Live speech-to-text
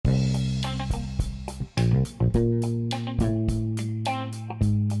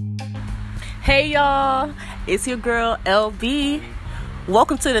Hey y'all, it's your girl LB.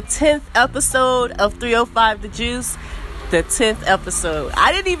 Welcome to the 10th episode of 305 The Juice. The 10th episode.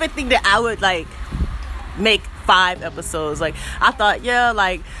 I didn't even think that I would make 5 episodes. I thought,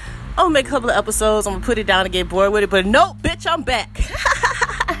 I'll make a couple of episodes, I'm gonna put it down and get bored with it. But nope, bitch, I'm back.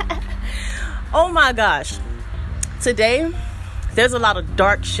 Oh my gosh. Today, there's a lot of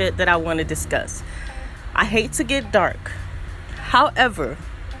dark shit that I want to discuss. I hate to get dark. However,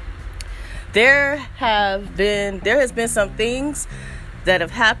 there has been some things that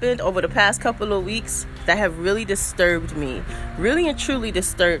have happened over the past couple of weeks that have really disturbed me. Really and truly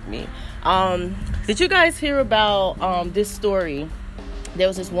disturbed me. Did you guys hear about this story? There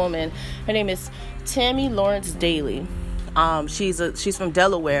was this woman. Her name is Tammy Lawrence Daly. She's from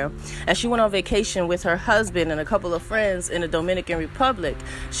Delaware, and she went on vacation with her husband and a couple of friends in the Dominican Republic.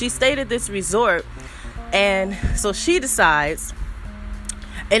 She stayed at this resort, and so she decides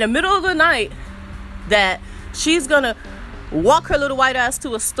in the middle of the night that she's gonna walk her little white ass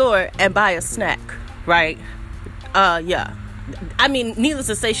to a store and buy a snack, right? Yeah. I mean, needless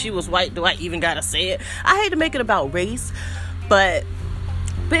to say, she was white. Do I even gotta say it? I hate to make it about race, but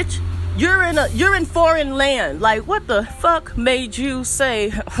bitch, you're in foreign land. What the fuck made you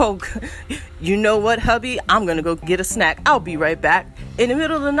say, oh, you know what, hubby? I'm gonna go get a snack. I'll be right back. In the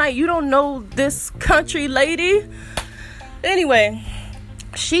middle of the night, you don't know this country lady? Anyway,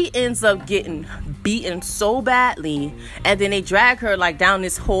 she ends up getting beaten so badly, and then they drag her down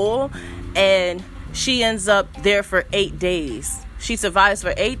this hole, and she ends up there for 8 days. She survives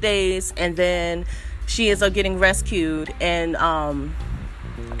for 8 days, and then she ends up getting rescued. And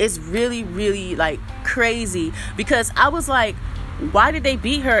it's really, really crazy, because I was like, why did they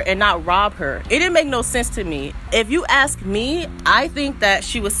beat her and not rob her? It didn't make no sense to me. If you ask me, I think that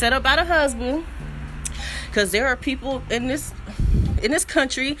she was set up by the husband, because there are people in this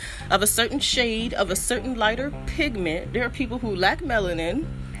country of a certain shade, of a certain lighter pigment. There are people who lack melanin,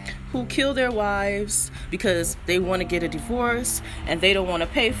 who kill their wives because they want to get a divorce and they don't want to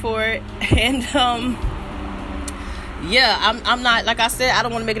pay for it. And I'm not, like I said, I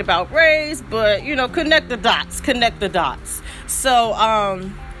don't want to make it about race, but connect the dots. So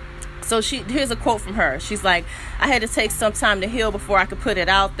here's a quote from her. She's like, I had to take some time to heal before I could put it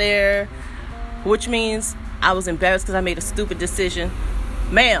out there, which means I was embarrassed because I made a stupid decision.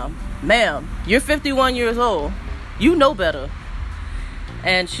 Ma'am, you're 51 years old. You know better.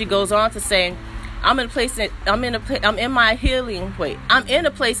 And she goes on to say, I'm in a place in my healing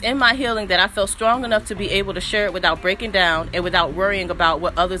that I felt strong enough to be able to share it without breaking down and without worrying about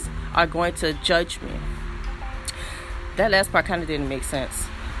what others are going to judge me. That last part kind of didn't make sense.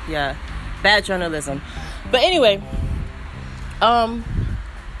 Yeah, bad journalism. But anyway,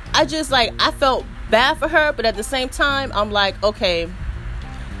 I just I felt bad for her, but at the same time, I'm like, okay,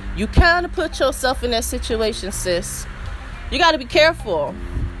 you kind of put yourself in that situation, sis. You got to be careful.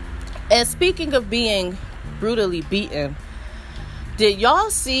 And speaking of being brutally beaten, did y'all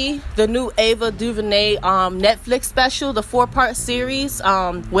see the new Ava DuVernay Netflix special, the 4-part series,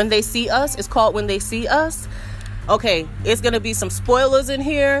 When They See Us? It's called When They See Us. Okay, it's going to be some spoilers in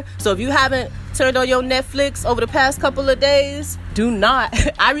here. So if you haven't turned on your Netflix over the past couple of days, do not,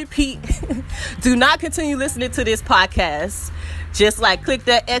 I repeat, do not continue listening to this podcast. Just click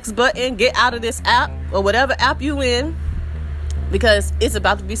that X button, get out of this app or whatever app you in, because it's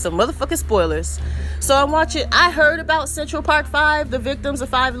about to be some motherfucking spoilers. So I'm watching. I heard about Central Park 5, the victims of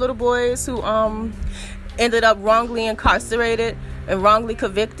 5 little boys who ended up wrongly incarcerated and wrongly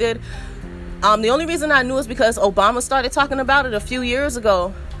convicted. The only reason I knew is because Obama started talking about it a few years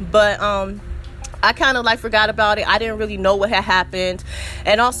ago. But I kind of forgot about it. I didn't really know what had happened.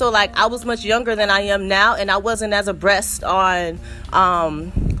 And also I was much younger than I am now, and I wasn't as abreast on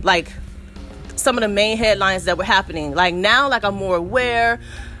some of the main headlines that were happening. Now, I'm more aware,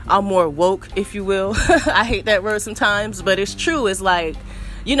 I'm more woke, if you will. I hate that word sometimes, but it's true. It's and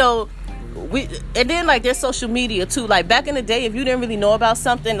then there's social media too. Back in the day, if you didn't really know about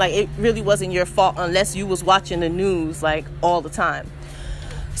something, it really wasn't your fault unless you was watching the news all the time.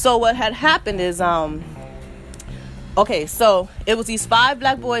 So what had happened is so it was these 5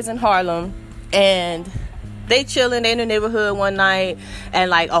 black boys in Harlem, and they chilling in the neighborhood one night,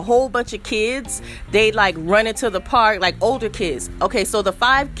 and a whole bunch of kids, they run into the park, older kids. Okay, so the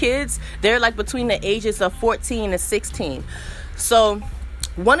 5 kids, they're between the ages of 14 and 16. So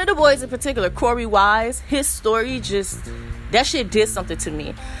one of the boys in particular, Corey Wise, his story that shit did something to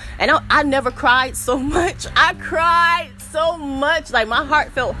me. And I never cried so much. I cried so much. My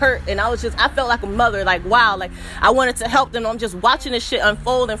heart felt hurt, and I felt like a mother. Wow, I wanted to help them. I'm just watching this shit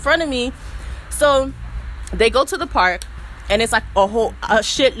unfold in front of me. So they go to the park, and it's like a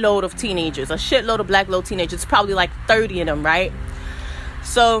shitload of teenagers, a shitload of black little teenagers, probably like 30 of them, right?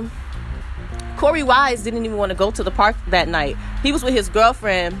 So Korey Wise didn't even want to go to the park that night. He was with his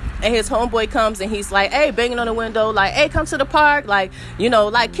girlfriend, and his homeboy comes and he's like, hey, banging on the window, like, hey, come to the park. Like, you know,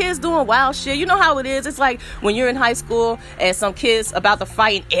 like kids doing wild shit. You know how it is. It's like when you're in high school and some kids about to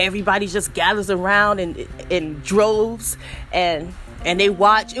fight and everybody just gathers around in droves and they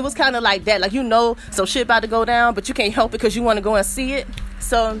watch. It was kind of like that. Like, you know, some shit about to go down, but you can't help it because you want to go and see it.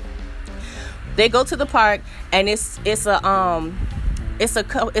 So they go to the park, and it's a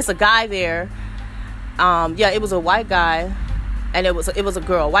guy there. It was a white guy, and it was a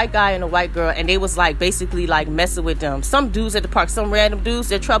girl, white guy and a white girl, and they was like basically like messing with them. Some dudes at the park, some random dudes,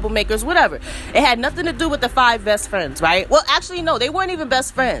 they're troublemakers, whatever. It had nothing to do with the 5 best friends, right? Well, actually, no, they weren't even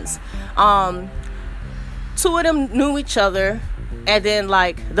best friends. 2 of them knew each other, and then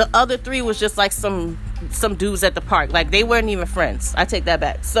like the other 3 was just like some dudes at the park. Like, they weren't even friends. I take that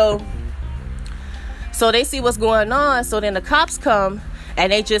back. So they see what's going on. So then the cops come,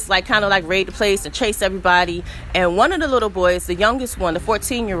 and they just like kind of like raid the place and chase everybody. And one of the little boys, the youngest one, the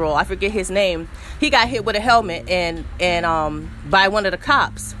 14-year-old, I forget his name, he got hit with a helmet and by one of the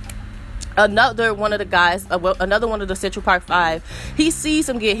cops. Another one of the guys, another one of the Central Park 5, he sees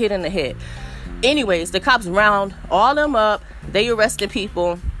him get hit in the head. Anyways, the cops round all them up. They arrested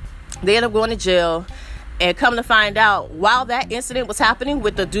people. They end up going to jail. And come to find out, while that incident was happening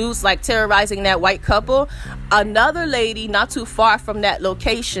with the dudes like terrorizing that white couple, another lady not too far from that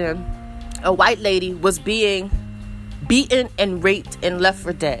location, a white lady, was being beaten and raped and left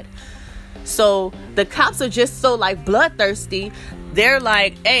for dead. So the cops are just so like bloodthirsty. They're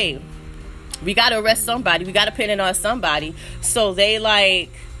like, hey, we got to arrest somebody. We got to pin it on somebody. So they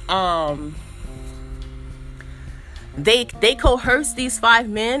like, they coerced these 5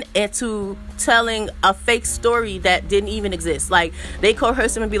 men into telling a fake story that didn't even exist. Like, they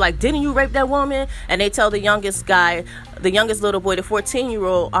coerced them and be like, didn't you rape that woman? And they tell the youngest guy, the youngest little boy, the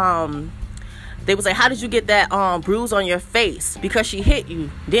 14-year-old, they was like, how did you get that bruise on your face? Because she hit you,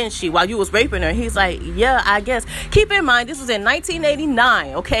 didn't she, while you was raping her? He's like, yeah, I guess. Keep in mind, this was in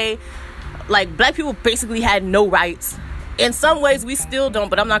 1989, okay? Like, black people basically had no rights. In some ways, we still don't,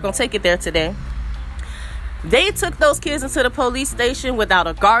 but I'm not going to take it there today. They took those kids into the police station without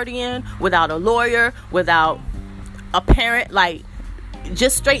a guardian, without a lawyer, without a parent, like,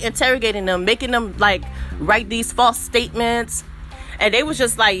 just straight interrogating them, making them, like, write these false statements. And they was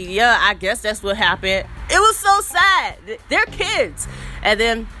just like, yeah, I guess that's what happened. It was so sad. They're kids. And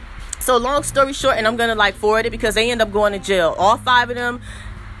then, so long story short, and I'm going to, like, forward it because they end up going to jail. All 5 of them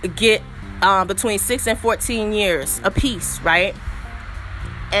get between 6 and 14 years apiece, right?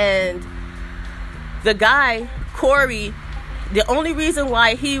 And the guy, Korey, the only reason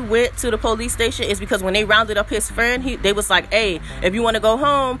why he went to the police station is because when they rounded up his friend, they was like, hey, if you want to go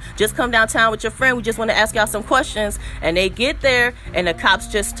home, just come downtown with your friend. We just want to ask y'all some questions. And they get there, and the cops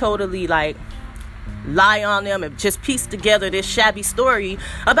just totally, like, lie on them and just piece together this shabby story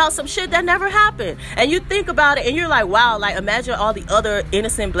about some shit that never happened. And you think about it, and you're like, wow, like, imagine all the other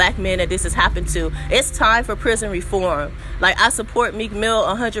innocent black men that this has happened to. It's time for prison reform. Like, I support Meek Mill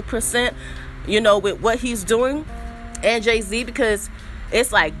 100%. You know, with what he's doing, and Jay-Z, because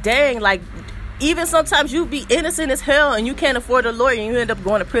it's like, dang, like, even sometimes you be innocent as hell and you can't afford a lawyer and you end up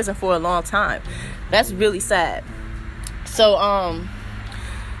going to prison for a long time. That's really sad. So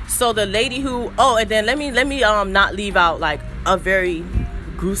the lady who, and then let me not leave out like a very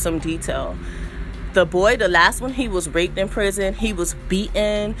gruesome detail. The boy, the last one, he was raped in prison. He was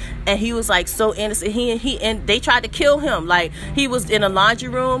beaten, and he was like so innocent. And they tried to kill him. Like, he was in a laundry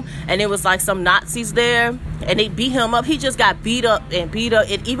room, and it was like some Nazis there, and they beat him up. He just got beat up. And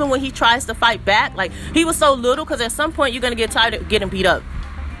even when he tries to fight back, like, he was so little, because at some point you're gonna get tired of getting beat up.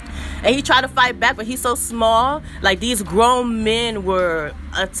 And he tried to fight back, but he's so small. Like, these grown men were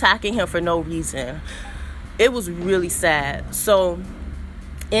attacking him for no reason. It was really sad. So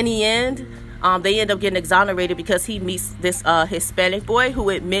in the end, they end up getting exonerated because he meets this Hispanic boy who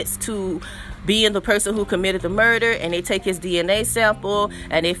admits to being the person who committed the murder, and they take his DNA sample,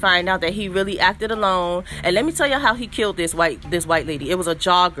 and they find out that he really acted alone. And let me tell you how he killed this white lady. It was a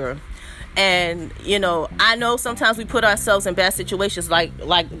jogger. And, you know, I know sometimes we put ourselves in bad situations like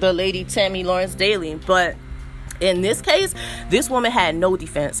the lady Tammy Lawrence Daly, but in this case, this woman had no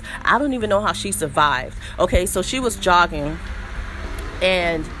defense. I don't even know how she survived. Okay, so she was jogging,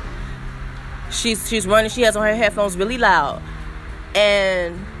 and she's running. She has on her headphones really loud,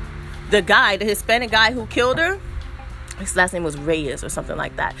 and the Hispanic guy who killed her, his last name was Reyes or something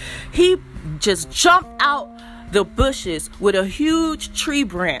like that, he just jumped out the bushes with a huge tree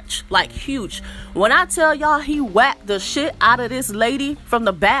branch, like huge. When I tell y'all, he whacked the shit out of this lady from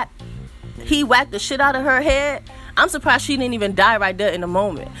the back. He whacked the shit out of her head. I'm surprised she didn't even die right there in the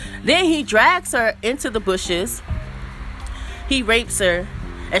moment. Then he drags her into the bushes. He rapes her,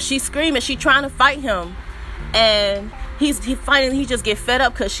 and she's screaming. She trying to fight him, and he finally just get fed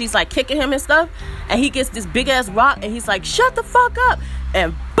up because she's like kicking him and stuff. And he gets this big ass rock, and he's like, "Shut the fuck up!"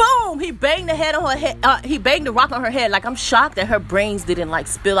 And boom, he banged the head on her head. He banged the rock on her head. Like, I'm shocked that her brains didn't like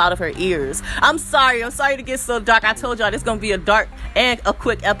spill out of her ears. I'm sorry to get so dark. I told y'all this gonna be a dark and a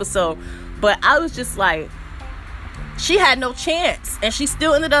quick episode, but I was just like, she had no chance, and she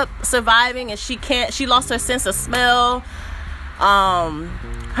still ended up surviving. And she lost her sense of smell.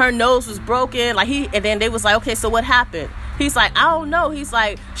 Her nose was broken. And then they was like, okay, so what happened? He's like, I don't know. He's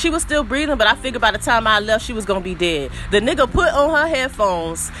like, she was still breathing, but I figured by the time I left, she was gonna be dead. The nigga put on her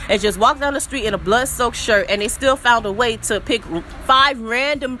headphones and just walked down the street in a blood-soaked shirt, and they still found a way to pick 5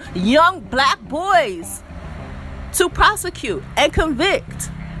 random young black boys to prosecute and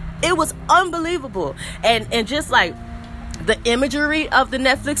convict. It was unbelievable. And just like the imagery of the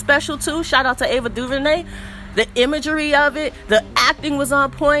Netflix special too, shout out to Ava DuVernay. The imagery of it, the acting was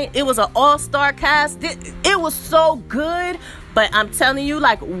on point. It was an all-star cast. It was so good. But I'm telling you,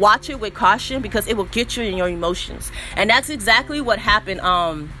 like, watch it with caution, because it will get you in your emotions. And that's exactly what happened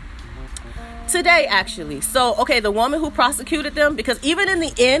today, actually. So, okay, the woman who prosecuted them, because even in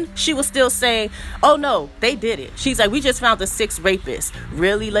the end, she was still saying, oh no, they did it. She's like, we just found the 6th rapist.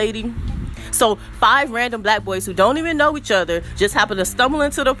 Really, lady? So 5 random black boys who don't even know each other just happened to stumble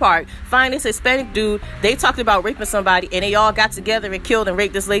into the park, find this Hispanic dude. They talked about raping somebody, and they all got together and killed and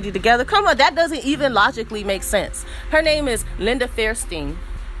raped this lady together. Come on, that doesn't even logically make sense. Her name is Linda Fairstein,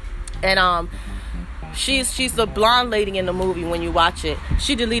 and she's the blonde lady in the movie. When you watch it,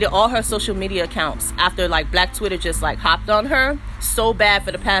 she deleted all her social media accounts after like Black Twitter just like hopped on her so bad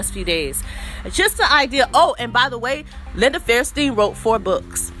for the past few days. Just the idea. Oh, and by the way, Linda Fairstein wrote 4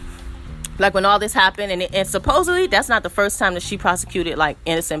 books. Like, when all this happened, and supposedly that's not the first time that she prosecuted like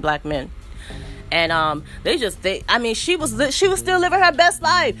innocent black men. And she was still living her best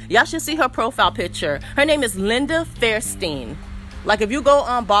life. Y'all should see her profile picture. Her name is Linda Fairstein. Like, if you go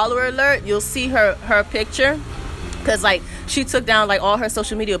on Baller Alert, you'll see her picture, because like she took down like all her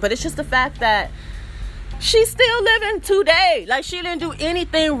social media. But it's just the fact that she's still living today. Like, she didn't do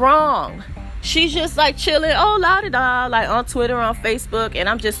anything wrong. She's just like chilling, oh la da da, like on Twitter, on Facebook. And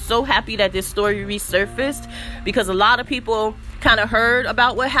I'm just so happy that this story resurfaced, because a lot of people kind of heard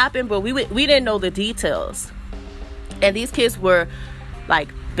about what happened, but we didn't know the details. And these kids were like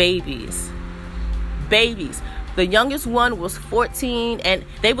babies. The youngest one was 14, and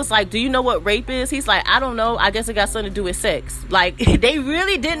they was like, do you know what rape is? He's like, I don't know. I guess it got something to do with sex. Like, they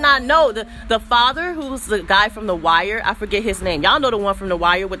really did not know. The father, who was the guy from The Wire, I forget his name. Y'all know the one from The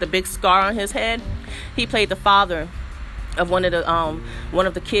Wire with the big scar on his head? He played the father of one of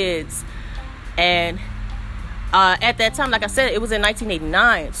the kids. And at that time, like I said, it was in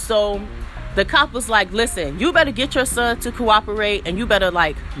 1989. So the cop was like, listen, you better get your son to cooperate, and you better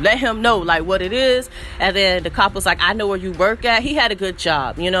like let him know like what it is. And then the cop was like, I know where you work at. He had a good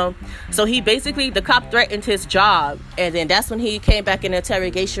job, you know. So the cop threatened his job, and then that's when he came back in the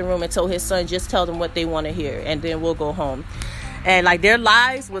interrogation room and told his son, just tell them what they want to hear, and then we'll go home. And like, their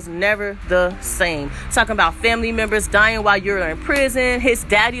lives was never the same. Talking about family members dying while you're in prison. His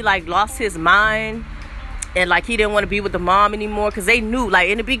daddy like lost his mind, and like he didn't want to be with the mom anymore, because they knew, like,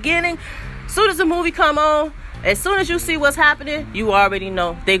 in the beginning, as soon as the movie come on, as soon as you see what's happening, you already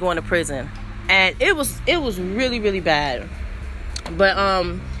know they going to prison. And it was really, really bad. But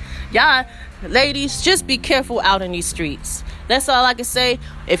y'all ladies, just be careful out in these streets. That's all I can say.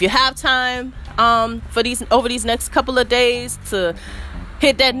 If you have time over these next couple of days to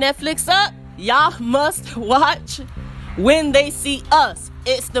hit that Netflix up, y'all must watch When They See Us.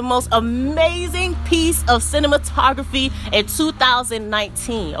 It's the most amazing piece of cinematography in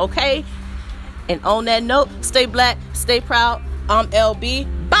 2019, okay? And on that note, stay black, stay proud. I'm LB.